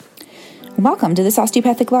Welcome to This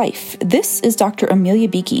Osteopathic Life. This is Dr. Amelia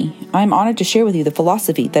Beakey. I'm honored to share with you the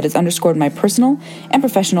philosophy that has underscored my personal and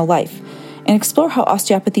professional life and explore how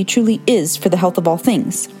osteopathy truly is for the health of all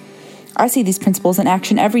things. I see these principles in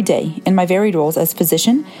action every day in my varied roles as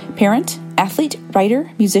physician, parent, athlete, writer,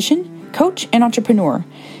 musician, coach, and entrepreneur,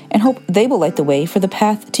 and hope they will light the way for the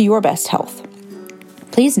path to your best health.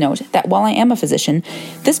 Please note that while I am a physician,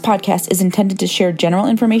 this podcast is intended to share general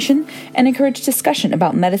information and encourage discussion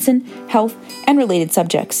about medicine, health, and related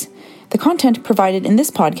subjects. The content provided in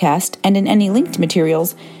this podcast and in any linked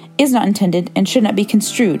materials is not intended and should not be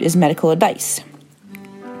construed as medical advice.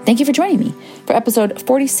 Thank you for joining me for episode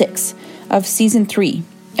 46 of season 3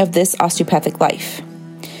 of This Osteopathic Life.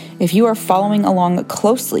 If you are following along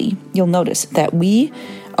closely, you'll notice that we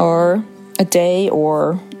are a day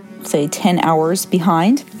or say 10 hours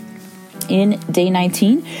behind in day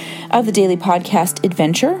 19 of the daily podcast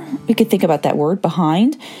adventure. We could think about that word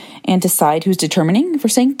behind and decide who's determining. If we're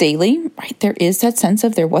saying daily, right, there is that sense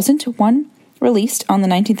of there wasn't one released on the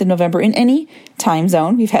 19th of November in any time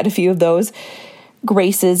zone. We've had a few of those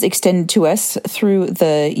graces extended to us through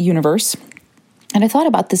the universe. And I thought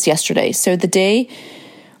about this yesterday. So the day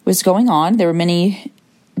was going on. There were many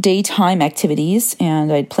daytime activities,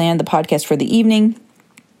 and I'd planned the podcast for the evening.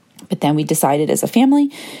 But then we decided as a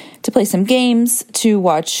family to play some games, to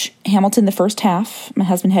watch Hamilton the first half. My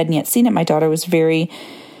husband hadn't yet seen it. My daughter was very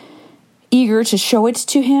eager to show it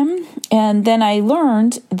to him. And then I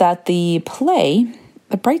learned that the play,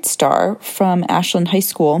 The Bright Star from Ashland High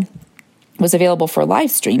School, was available for a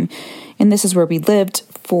live stream. And this is where we lived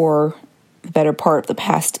for the better part of the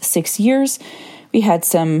past 6 years. We had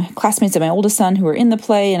some classmates of my oldest son who were in the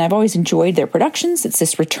play, and I've always enjoyed their productions. It's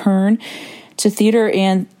this return to theater,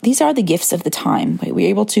 and these are the gifts of the time. We were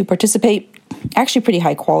able to participate, actually pretty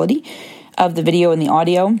high quality, of the video and the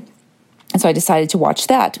audio. And so I decided to watch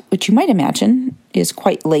that, which you might imagine is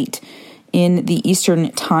quite late in the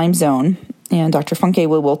Eastern time zone. And Dr. Funke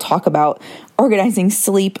will talk about organizing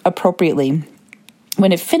sleep appropriately.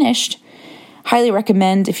 When it finished, highly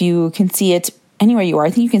recommend, if you can see it anywhere you are. I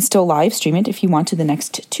think you can still live stream it if you want to the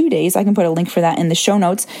next 2 days. I can put a link for that in the show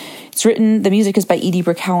notes. The music is by Edie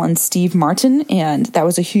Brickell and Steve Martin, and that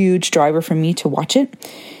was a huge driver for me to watch it.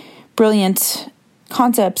 Brilliant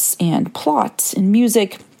concepts and plots and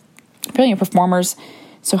music, brilliant performers,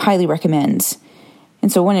 so highly recommend.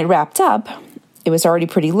 And so when it wrapped up, it was already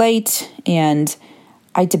pretty late, and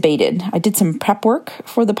I debated. I did some prep work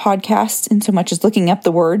for the podcast, in so much as looking up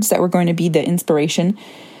the words that were going to be the inspiration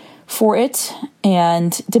for it,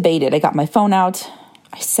 and debated. I got my phone out,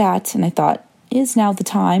 I sat, and I thought, is now the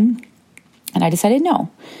time? And I decided no.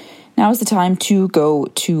 Now is the time to go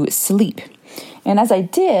to sleep. And as I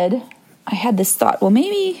did, I had this thought, well,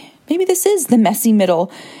 maybe this is the messy middle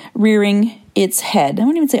rearing its head. I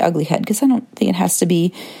won't even say ugly head, because I don't think it has to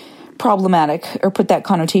be problematic or put that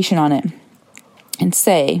connotation on it. And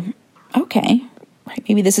say, okay, right,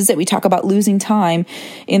 maybe this is it. We talk about losing time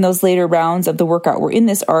in those later rounds of the workout. We're in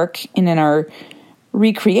this arc, and in our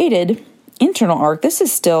recreated internal arc, this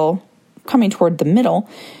is still coming toward the middle,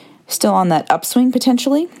 still on that upswing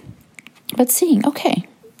potentially, but seeing, okay,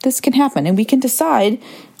 this can happen, and we can decide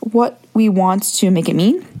what we want to make it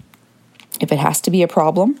mean. If it has to be a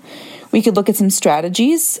problem, we could look at some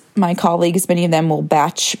strategies. My colleagues, many of them will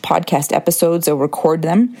batch podcast episodes or record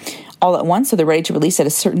them all at once, so they're ready to release at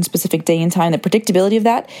a certain specific day and time. The predictability of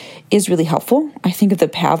that is really helpful. I think of the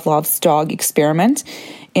Pavlov's dog experiment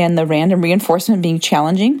and the random reinforcement being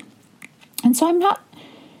challenging. And so I'm not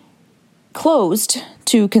closed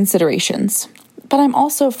to considerations, but I'm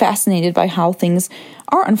also fascinated by how things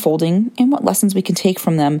are unfolding and what lessons we can take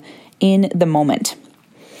from them in the moment.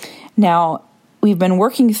 Now, we've been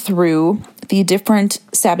working through the different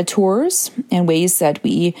saboteurs and ways that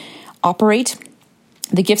we operate,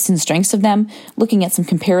 the gifts and strengths of them, looking at some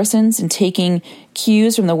comparisons and taking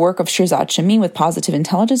cues from the work of Shirzad Chamine with Positive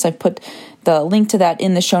Intelligence. I've put the link to that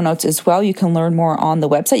in the show notes as well. You can learn more on the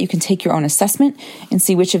website. You can take your own assessment and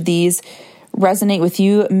see which of these resonate with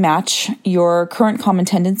you, match your current common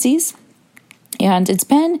tendencies. And it's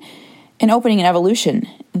been an opening and evolution.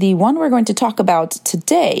 The one we're going to talk about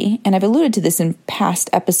today, and I've alluded to this in past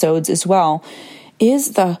episodes as well,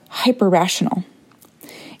 is the hyper-rational.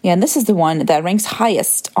 And this is the one that ranks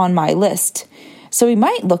highest on my list. So we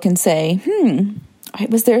might look and say,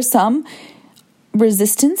 was there some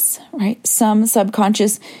resistance, right? Some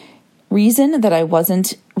subconscious reason that I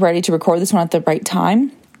wasn't ready to record this one at the right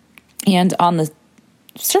time? And on the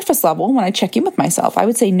surface level, when I check in with myself, I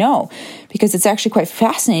would say no, because it's actually quite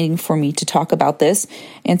fascinating for me to talk about this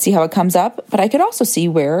and see how it comes up. But I could also see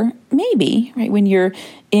where maybe, right, when you're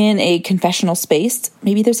in a confessional space,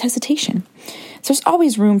 maybe there's hesitation. So there's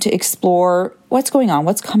always room to explore what's going on,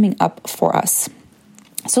 what's coming up for us.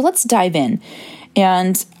 So let's dive in.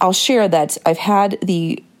 And I'll share that I've had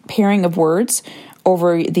the pairing of words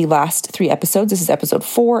over the last 3 episodes. This is episode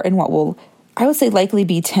 4, and what will, I would say, likely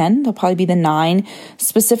be 10. There'll probably be the 9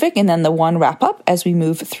 specific, and then the 1 wrap up as we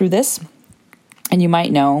move through this. And you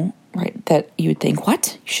might know, right, that you would think,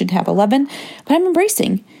 what? You should have 11. But I'm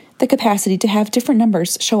embracing the capacity to have different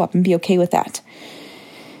numbers show up and be okay with that.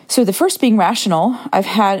 So the first being rational, I've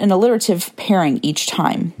had an alliterative pairing each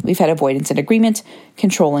time. We've had avoidance and agreement,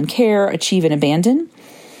 control and care, achieve and abandon.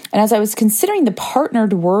 And as I was considering the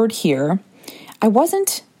partnered word here, I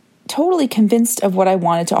wasn't totally convinced of what I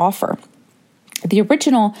wanted to offer. The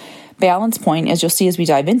original balance point, as you'll see as we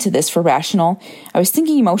dive into this for rational, I was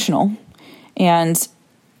thinking emotional, and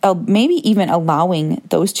maybe even allowing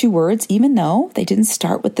those 2 words, even though they didn't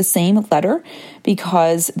start with the same letter,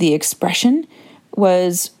 because the expression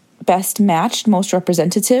was best matched, most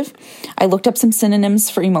representative. I looked up some synonyms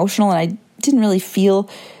for emotional, and I didn't really feel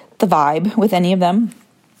the vibe with any of them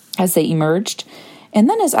as they emerged. And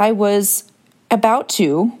then as I was about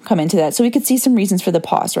to come into that, so we could see some reasons for the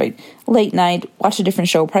pause, right? Late night, watched a different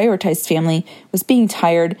show, prioritized family, was being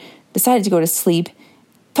tired, decided to go to sleep,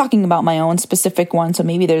 talking about my own specific one, so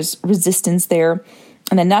maybe there's resistance there.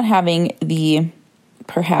 And then not having the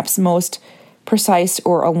perhaps most precise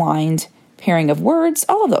or aligned pairing of words,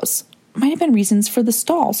 all of those might have been reasons for the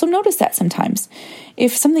stall. So notice that sometimes.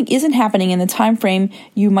 If something isn't happening in the time frame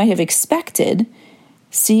you might have expected,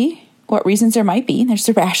 see what reasons there might be. There's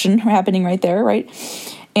the ration happening right there, right?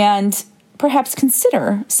 And perhaps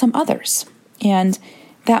consider some others. And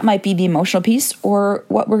that might be the emotional piece, or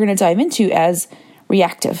what we're going to dive into as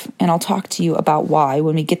reactive. And I'll talk to you about why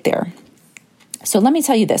when we get there. So let me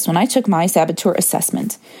tell you this. When I took my saboteur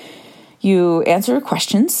assessment, you answer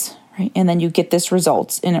questions, right? And then you get this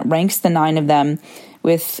results, and it ranks the 9 of them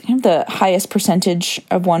with the highest percentage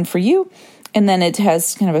of one for you. And then it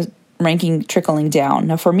has kind of a ranking trickling down.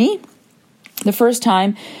 Now for me, the first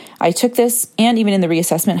time I took this, and even in the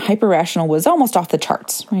reassessment, hyper-rational was almost off the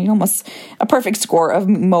charts, right? Almost a perfect score of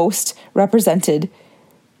most represented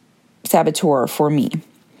saboteur for me.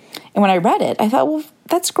 And when I read it, I thought, well,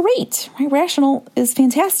 that's great, right? Rational is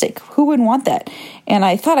fantastic. Who wouldn't want that? And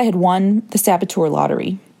I thought I had won the saboteur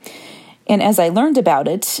lottery. And as I learned about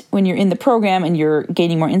it, when you're in the program and you're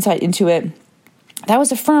gaining more insight into it, that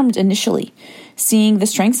was affirmed initially. Seeing the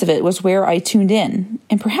strengths of it was where I tuned in,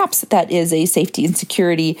 and perhaps that is a safety and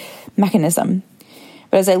security mechanism.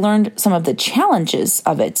 But as I learned some of the challenges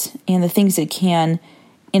of it and the things it can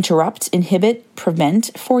interrupt, inhibit,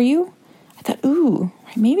 prevent for you, I thought, ooh,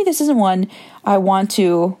 maybe this isn't one I want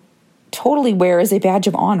to totally wear as a badge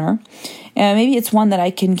of honor. And maybe it's one that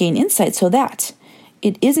I can gain insight so that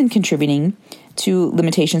it isn't contributing to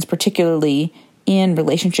limitations, particularly in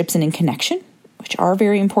relationships and in connection, which are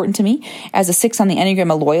very important to me. As a 6 on the Enneagram,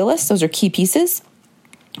 a loyalist, those are key pieces.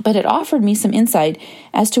 But it offered me some insight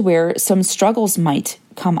as to where some struggles might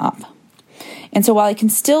come up. And so while I can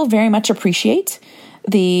still very much appreciate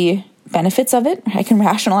the benefits of it, I can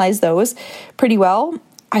rationalize those pretty well,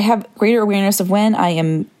 I have greater awareness of when I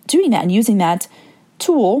am doing that and using that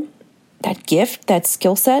tool, that gift, that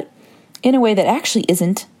skill set, in a way that actually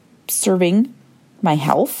isn't serving my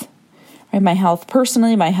health, right? My health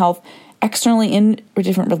personally, my health externally in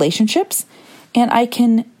different relationships, and I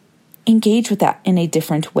can engage with that in a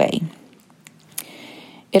different way.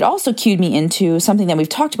 It also cued me into something that we've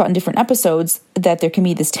talked about in different episodes, that there can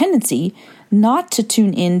be this tendency not to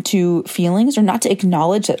tune into feelings or not to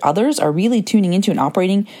acknowledge that others are really tuning into and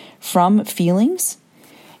operating from feelings.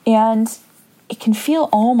 And it can feel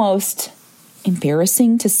almost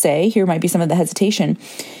embarrassing to say, here might be some of the hesitation,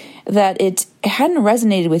 that it hadn't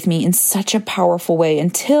resonated with me in such a powerful way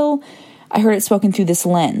until I heard it spoken through this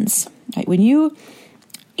lens. Right? When you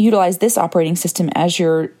utilize this operating system as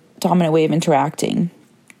your dominant way of interacting,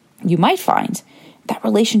 you might find that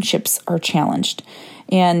relationships are challenged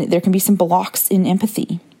and there can be some blocks in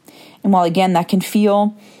empathy. And while, again, that can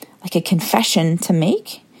feel like a confession to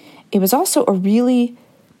make, it was also a really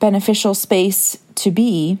beneficial space to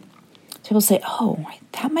be able to say, oh,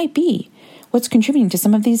 that might be what's contributing to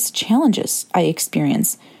some of these challenges I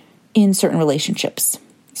experience in certain relationships.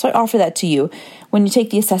 So I offer that to you. When you take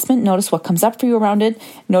the assessment, notice what comes up for you around it.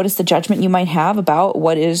 Notice the judgment you might have about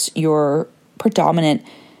what is your predominant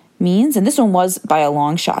means. And this one was by a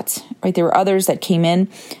long shot, right? There were others that came in,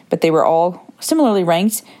 but they were all similarly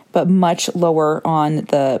ranked but much lower on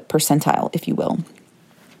the percentile, if you will.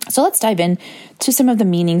 So let's dive in to some of the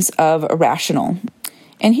meanings of rational.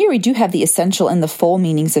 And here we do have the essential and the full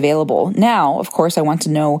meanings available. Now, of course, I want to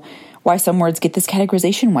know why some words get this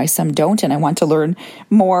categorization, why some don't, and I want to learn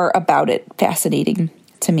more about it. Fascinating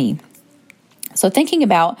to me. So thinking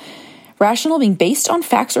about rational being based on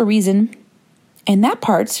facts or reason, and that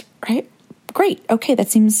part, right? Great. Okay, that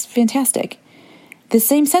seems fantastic. The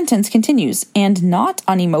same sentence continues, and not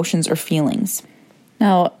on emotions or feelings.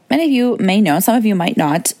 Now, many of you may know, some of you might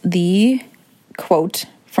not, the quote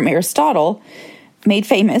from Aristotle made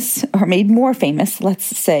famous, or made more famous, let's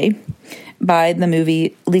say, by the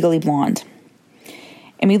movie Legally Blonde.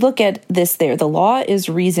 And we look at this there. The law is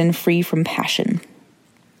reason free from passion,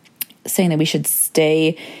 saying that we should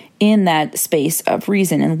stay in that space of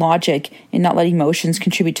reason and logic and not let emotions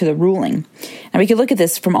contribute to the ruling. Now, we could look at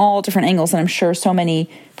this from all different angles, and I'm sure so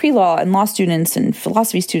many pre-law and law students and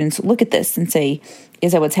philosophy students look at this and say,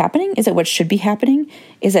 is that what's happening? Is that what should be happening?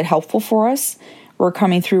 Is it helpful for us? We're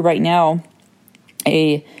coming through right now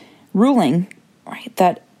a ruling, right,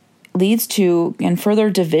 that leads to and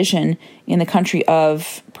further division in the country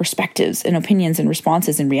of perspectives and opinions and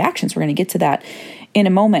responses and reactions. We're going to get to that in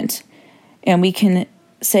a moment. And we can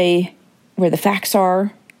say where the facts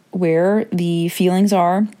are, where the feelings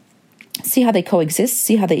are, see how they coexist,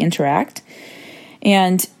 see how they interact.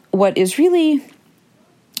 And what is really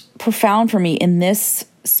profound for me in this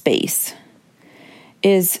space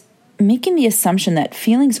is making the assumption that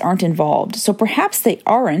feelings aren't involved. So perhaps they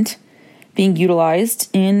aren't being utilized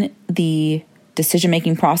in the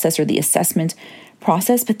decision-making process or the assessment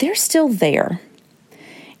process, but they're still there.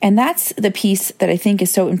 And that's the piece that I think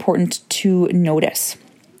is so important to notice.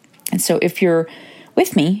 And so if you're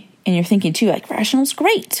with me and you're thinking too, like, rational is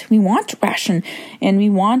great. We want ration and we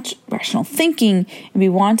want rational thinking and we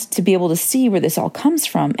want to be able to see where this all comes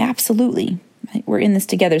from. Absolutely. We're in this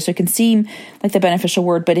together. So it can seem like the beneficial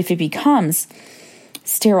word, but if it becomes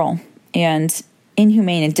sterile and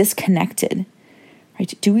inhumane and disconnected,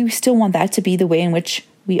 right? Do we still want that to be the way in which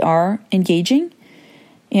we are engaging?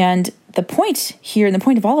 And the point here, and the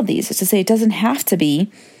point of all of these, is to say it doesn't have to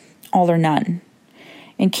be all or none.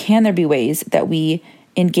 And can there be ways that we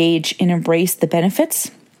engage and embrace the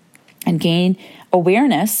benefits and gain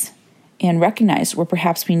awareness and recognize where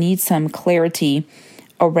perhaps we need some clarity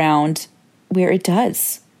around where it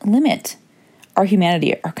does limit our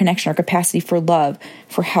humanity, our connection, our capacity for love,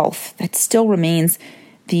 for health? That still remains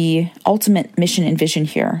the ultimate mission and vision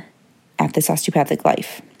here at This Osteopathic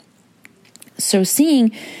Life. So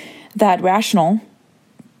seeing that rational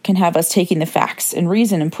can have us taking the facts and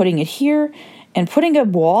reason and putting it here and putting a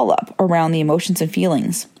wall up around the emotions and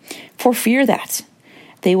feelings for fear that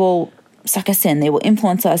they will suck us in, they will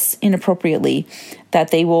influence us inappropriately,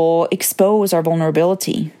 that they will expose our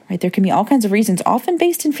vulnerability, right? There can be all kinds of reasons, often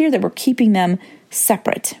based in fear, that we're keeping them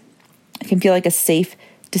separate. It can feel like a safe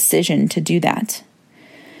decision to do that.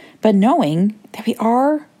 But knowing that we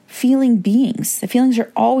are feeling beings, the feelings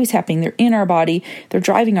are always happening, they're in our body, they're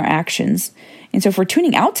driving our actions. And so if we're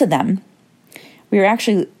tuning out to them, we are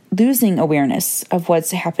actually losing awareness of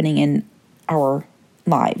what's happening in our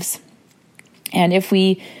lives. And if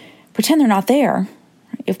we pretend they're not there,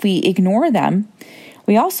 if we ignore them,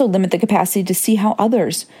 we also limit the capacity to see how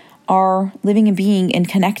others are living and being and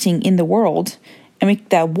connecting in the world. And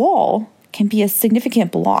that wall can be a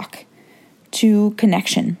significant block to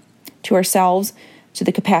connection, to ourselves, to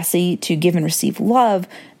the capacity to give and receive love,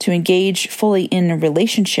 to engage fully in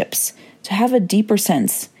relationships, to have a deeper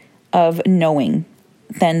sense of knowing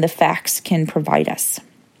than the facts can provide us.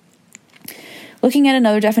 Looking at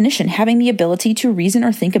another definition, having the ability to reason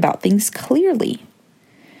or think about things clearly.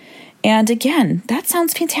 And again, that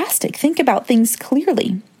sounds fantastic. Think about things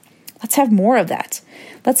clearly. Let's have more of that.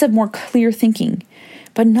 Let's have more clear thinking,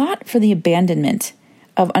 but not for the abandonment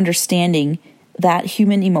of understanding that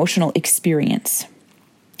human emotional experience.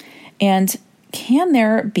 And can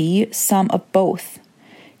there be some of both?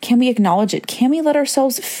 Can we acknowledge it? Can we let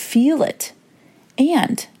ourselves feel it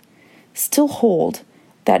and still hold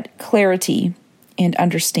that clarity and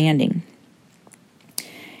understanding?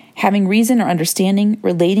 Having reason or understanding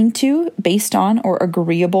relating to, based on, or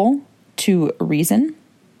agreeable to reason.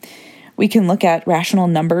 We can look at rational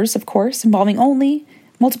numbers, of course, involving only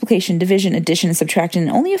multiplication, division, addition, and subtraction,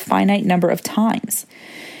 and only a finite number of times.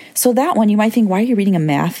 So that one, you might think, why are you reading a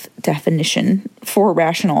math definition for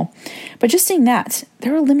rational? But just seeing that,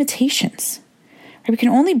 there are limitations. Right? We can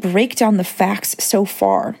only break down the facts so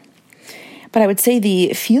far. But I would say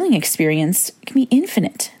the feeling experience can be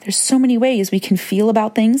infinite. There's so many ways we can feel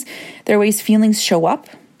about things. There are ways feelings show up.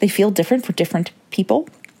 They feel different for different people.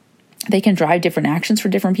 They can drive different actions for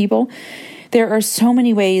different people. There are so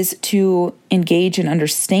many ways to engage and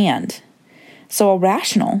understand. So a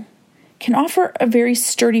rational can offer a very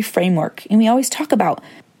sturdy framework. And we always talk about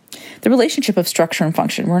the relationship of structure and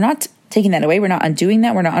function. We're not taking that away. We're not undoing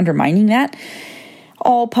that. We're not undermining that.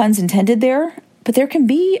 All puns intended there. But there can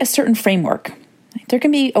be a certain framework. There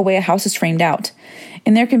can be a way a house is framed out.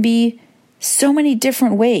 And there can be so many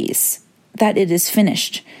different ways that it is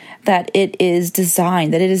finished, that it is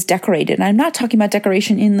designed, that it is decorated. And I'm not talking about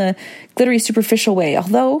decoration in the glittery, superficial way.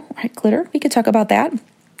 Although, right, glitter, we could talk about that.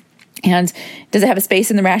 And does it have a space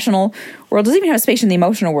in the rational world? Does it even have a space in the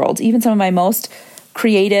emotional world? Even some of my most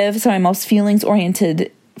creative, some of my most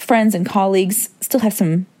feelings-oriented friends and colleagues still have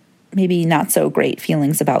some maybe not so great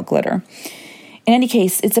feelings about glitter. In any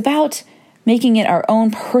case, it's about making it our own,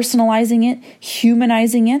 personalizing it,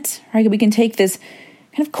 humanizing it, right? We can take this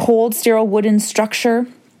kind of cold, sterile wooden structure,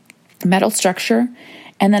 metal structure,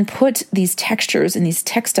 and then put these textures and these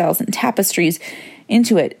textiles and tapestries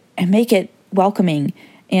into it and make it welcoming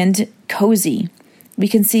and cozy. We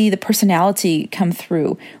can see the personality come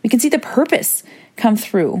through. We can see the purpose come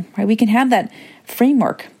through, right? We can have that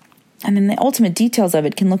framework, and then the ultimate details of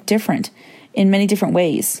it can look different in many different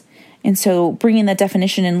ways. And so bringing that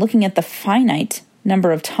definition and looking at the finite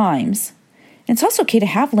number of times, and it's also okay to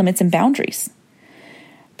have limits and boundaries,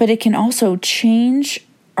 but it can also change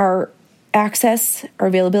our access, our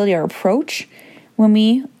availability, our approach when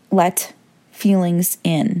we let feelings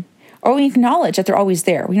in. Or we acknowledge that they're always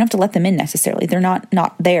there. We don't have to let them in necessarily. They're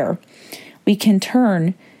not there. We can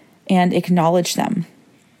turn and acknowledge them.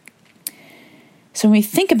 So when we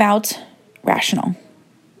think about rational,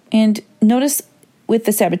 and notice with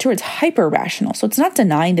the saboteur, it's hyper-rational. So it's not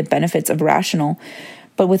denying the benefits of rational,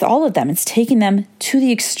 but with all of them, it's taking them to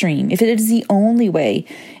the extreme. If it is the only way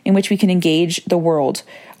in which we can engage the world,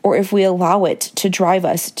 or if we allow it to drive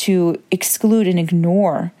us to exclude and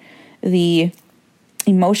ignore the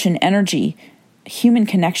emotion, energy, human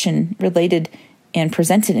connection related and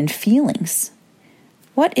presented in feelings,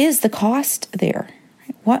 what is the cost there?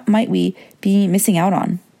 What might we be missing out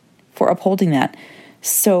on for upholding that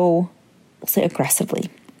so, we'll say, aggressively?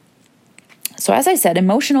 So as I said,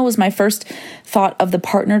 emotional was my first thought of the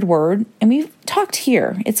partnered word, and we've talked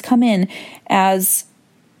here. It's come in as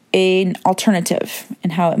an alternative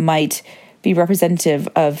and how it might be representative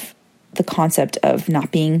of the concept of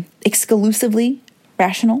not being exclusively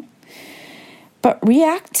rational. But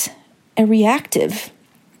a reactive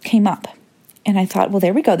came up. And I thought, well,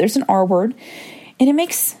 there we go. There's an R word. And it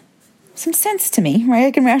makes some sense to me, right?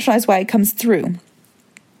 I can rationalize why it comes through.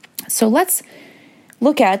 So let's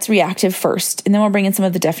look at reactive first, and then we'll bring in some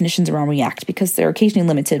of the definitions around react, because they're occasionally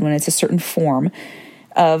limited when it's a certain form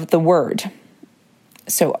of the word.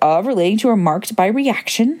 So of relating to or marked by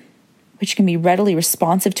reaction, which can be readily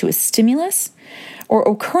responsive to a stimulus, or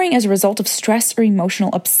occurring as a result of stress or emotional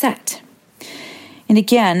upset. And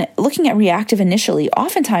again, looking at reactive initially,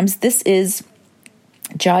 oftentimes this is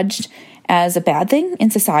judged as a bad thing in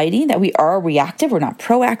society, that we are reactive. We're not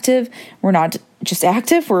proactive. We're not just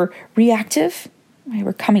active. We're reactive. Right?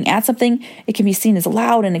 We're coming at something. It can be seen as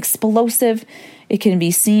loud and explosive. It can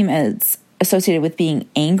be seen as associated with being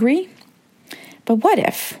angry. But what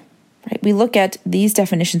if, right, we look at these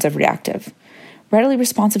definitions of reactive, readily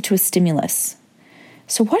responsive to a stimulus?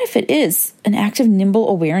 So what if it is an active, nimble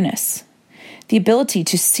awareness, the ability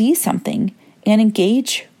to see something and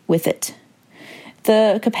engage with it,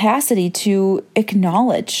 the capacity to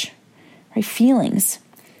acknowledge, right, feelings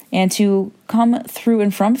and to come through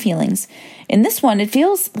and from feelings? In this one, it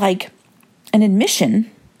feels like an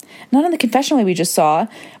admission, not in the confessional way we just saw,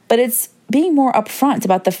 but it's being more upfront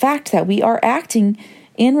about the fact that we are acting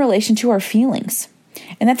in relation to our feelings,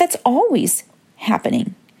 and that that's always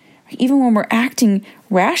happening. Even when we're acting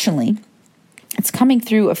rationally, it's coming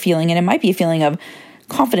through a feeling, and it might be a feeling of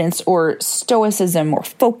confidence or stoicism or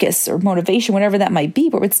focus or motivation, whatever that might be,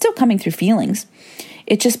 but it's still coming through feelings.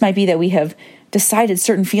 It just might be that we have decided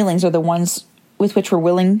certain feelings are the ones with which we're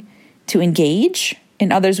willing to engage,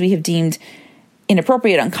 and others we have deemed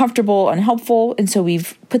inappropriate, uncomfortable, unhelpful, and so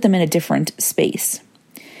we've put them in a different space.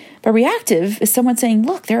 But reactive is someone saying,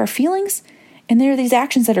 look, there are feelings, and there are these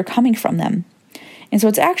actions that are coming from them. And so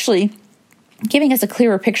it's actually giving us a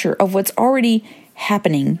clearer picture of what's already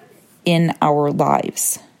happening in our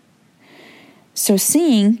lives. So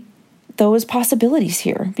seeing those possibilities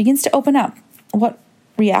here begins to open up what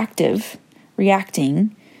reacting,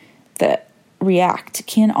 the react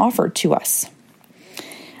can offer to us.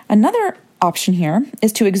 Another option here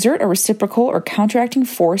is to exert a reciprocal or counteracting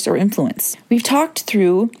force or influence. We've talked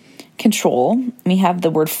through control. We have the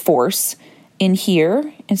word force in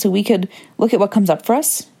here, and so we could look at what comes up for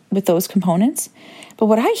us with those components. But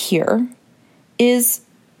what I hear is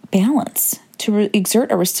balance, to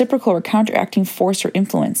exert a reciprocal or counteracting force or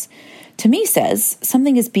influence. To me says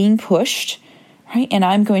something is being pushed, right? And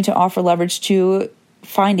I'm going to offer leverage to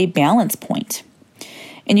find a balance point.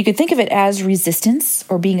 And you could think of it as resistance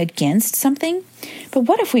or being against something. But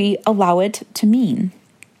what if we allow it to mean,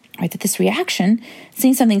 right, that this reaction,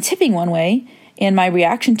 seeing something tipping one way, and my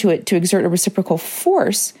reaction to it to exert a reciprocal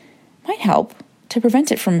force might help to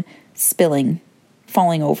prevent it from spilling,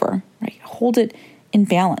 falling over, right? Hold it in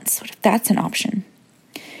balance. What if that's an option?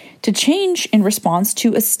 To change in response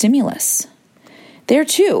to a stimulus. There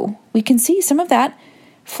too, we can see some of that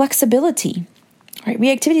flexibility, right?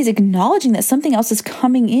 Reactivity is acknowledging that something else is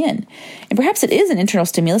coming in. And perhaps it is an internal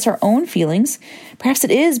stimulus, our own feelings. Perhaps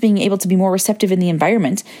it is being able to be more receptive in the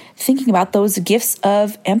environment, thinking about those gifts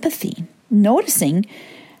of empathy, noticing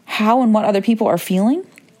how and what other people are feeling.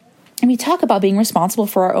 And we talk about being responsible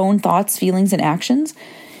for our own thoughts, feelings, and actions.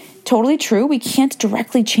 Totally true. We can't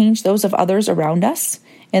directly change those of others around us.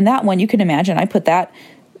 And that one, you can imagine, I put that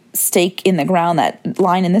stake in the ground, that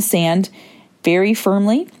line in the sand, very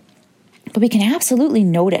firmly. But we can absolutely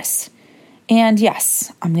notice. And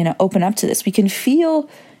yes, I'm going to open up to this. We can feel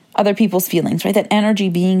other people's feelings, right? That energy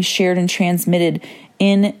being shared and transmitted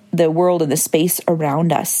in the world and the space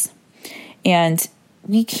around us. And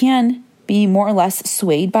we can be more or less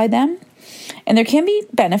swayed by them. And there can be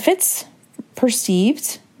benefits,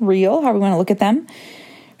 perceived, real, how we want to look at them,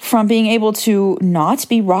 from being able to not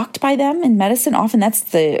be rocked by them in medicine. Often that's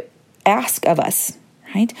the ask of us,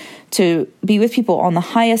 right? To be with people on the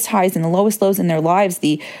highest highs and the lowest lows in their lives,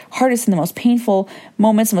 the hardest and the most painful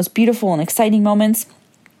moments, the most beautiful and exciting moments,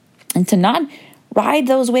 and to not ride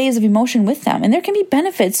those waves of emotion with them. And there can be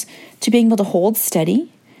benefits to being able to hold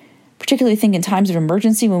steady, particularly think in times of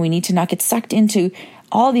emergency when we need to not get sucked into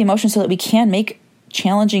all the emotions so that we can make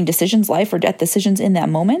challenging decisions, life or death decisions in that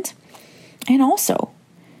moment. And also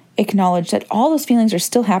acknowledge that all those feelings are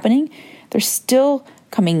still happening. They're still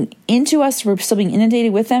coming into us. We're still being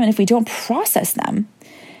inundated with them. And if we don't process them,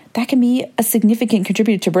 that can be a significant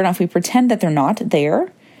contributor to burnout. If we pretend that they're not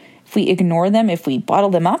there, if we ignore them, if we bottle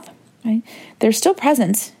them up, right, they're still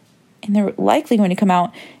present, and they're likely going to come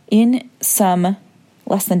out in some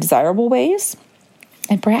less than desirable ways,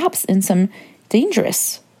 and perhaps in some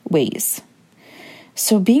dangerous ways.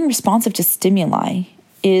 So being responsive to stimuli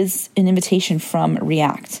is an invitation from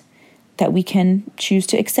React that we can choose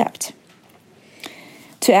to accept.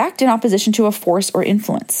 To act in opposition to a force or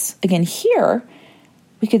influence. Again, here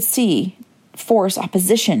we could see force,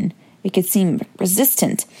 opposition. It could seem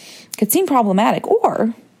resistant. It could seem problematic,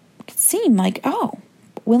 or it could seem like,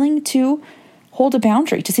 willing to hold a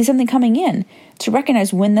boundary, to see something coming in, to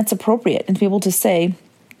recognize when that's appropriate, and to be able to say,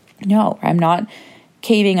 no, I'm not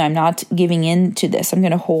caving, I'm not giving in to this. I'm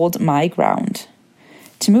going to hold my ground.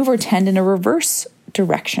 To move or tend in a reverse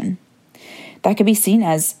direction. That could be seen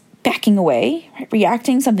as backing away, right?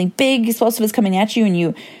 Reacting, something big, explosive is coming at you, and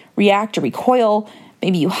you react or recoil.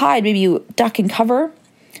 Maybe you hide, maybe you duck and cover.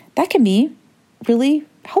 That can be really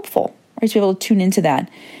helpful, right? To be able to tune into that.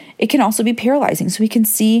 It can also be paralyzing, so we can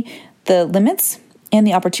see the limits and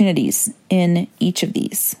the opportunities in each of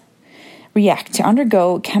these. React, to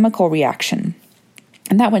undergo chemical reaction.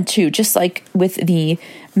 And that one too, just like with the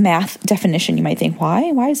math definition, you might think,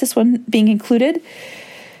 why? Why is this one being included?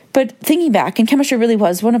 But thinking back, and chemistry really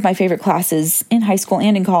was one of my favorite classes in high school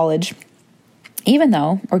and in college. Even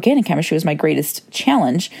though organic chemistry was my greatest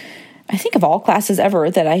challenge, I think of all classes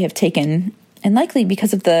ever that I have taken, and likely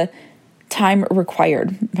because of the time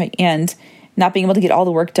required, right? And not being able to get all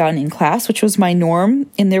the work done in class, which was my norm.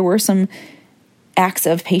 And there were some acts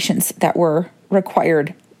of patience that were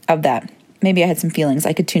required of that. Maybe I had some feelings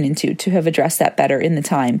I could tune into to have addressed that better in the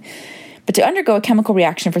time. But to undergo a chemical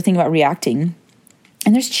reaction, for thinking about reacting,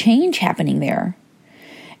 and there's change happening there.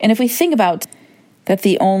 And if we think about that,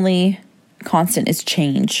 the only constant is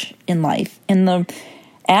change in life, and the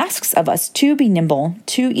asks of us to be nimble,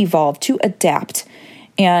 to evolve, to adapt,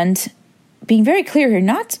 and being very clear here,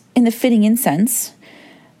 not in the fitting in sense,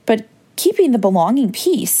 but keeping the belonging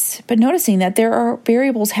piece, but noticing that there are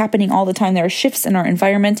variables happening all the time. There are shifts in our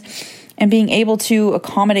environment, and being able to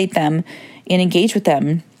accommodate them and engage with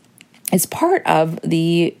them is part of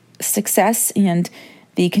the success and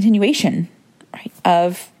the continuation, right,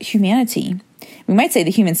 of humanity. We might say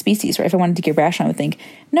the human species, right? If I wanted to get rational, I would think,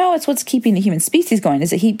 no, it's what's keeping the human species going.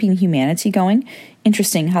 Is it keeping humanity going?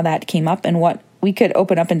 Interesting how that came up and what we could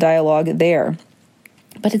open up in dialogue there.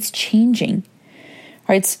 But it's changing,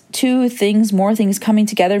 right? It's two things, more things coming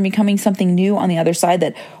together and becoming something new on the other side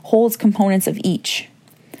that holds components of each.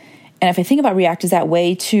 And if I think about React as that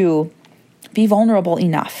way to be vulnerable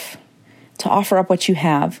enough to offer up what you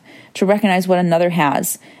have, to recognize what another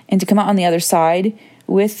has, and to come out on the other side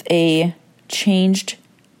with a changed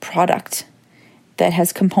product that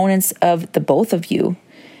has components of the both of you.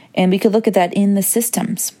 And we could look at that in the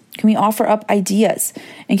systems. Can we offer up ideas,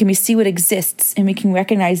 and can we see what exists, and we can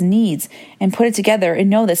recognize needs and put it together and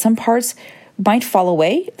know that some parts might fall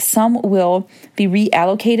away, some will be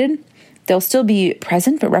reallocated, they'll still be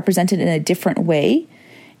present but represented in a different way.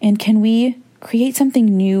 And can we create something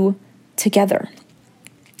new together?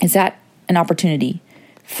 Is that an opportunity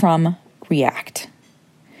from React?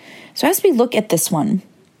 So as we look at this one,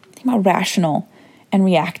 think about rational and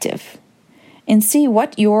reactive and see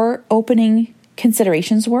what your opening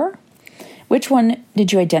considerations were. Which one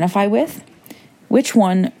did you identify with? Which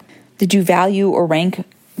one did you value or rank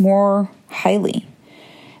more highly?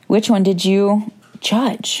 Which one did you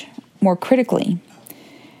judge more critically?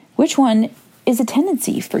 Which one is a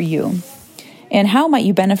tendency for you? And how might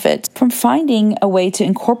you benefit from finding a way to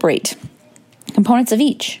incorporate components of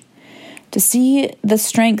each, to see the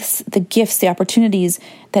strengths, the gifts, the opportunities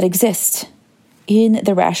that exist in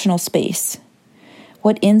the rational space?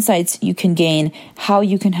 What insights you can gain, how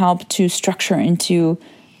you can help to structure and to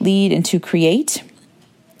lead and to create.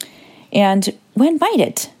 And when might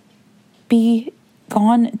it be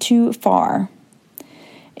gone too far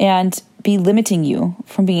and be limiting you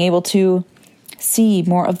from being able to see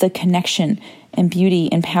more of the connection and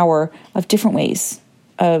beauty and power of different ways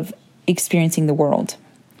of experiencing the world?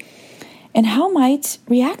 And how might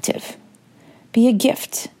reactive be a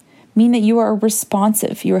gift? Mean that you are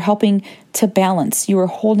responsive, you are helping to balance, you are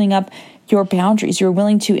holding up your boundaries, you're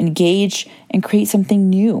willing to engage and create something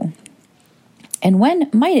new. And when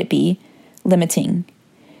might it be limiting?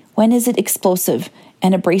 When is it explosive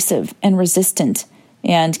and abrasive and resistant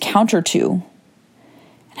and counter to?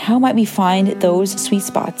 And how might we find those sweet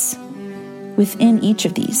spots within each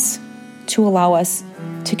of these to allow us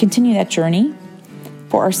to continue that journey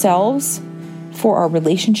for ourselves, for our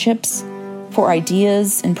relationships, for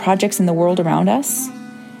ideas and projects in the world around us,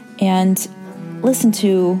 and listen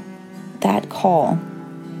to that call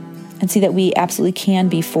and see that we absolutely can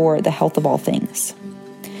be for the health of all things.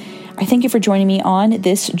 I thank you for joining me on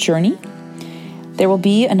this journey. There will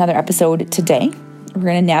be another episode today. We're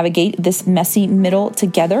going to navigate this messy middle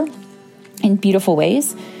together in beautiful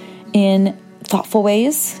ways, in thoughtful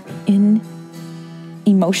ways, in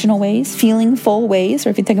emotional ways, feeling full ways. Or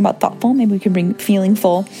if you think about thoughtful, maybe we can bring feeling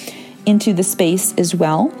full into the space as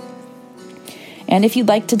well. And if you'd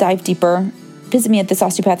like to dive deeper, visit me at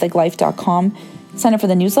thisosteopathiclife.com. Sign up for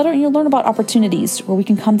the newsletter, and you'll learn about opportunities where we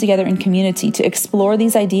can come together in community to explore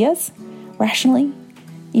these ideas rationally,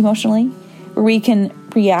 emotionally, where we can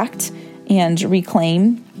react and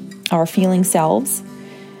reclaim our feeling selves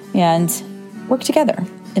and work together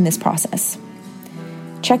in this process.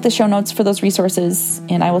 Check the show notes for those resources,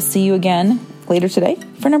 and I will see you again later today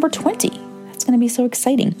for number 20. That's going to be so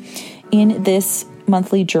exciting in this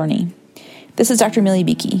monthly journey. This is Dr. Amelia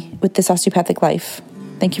Beakey with This Osteopathic Life.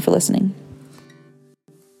 Thank you for listening.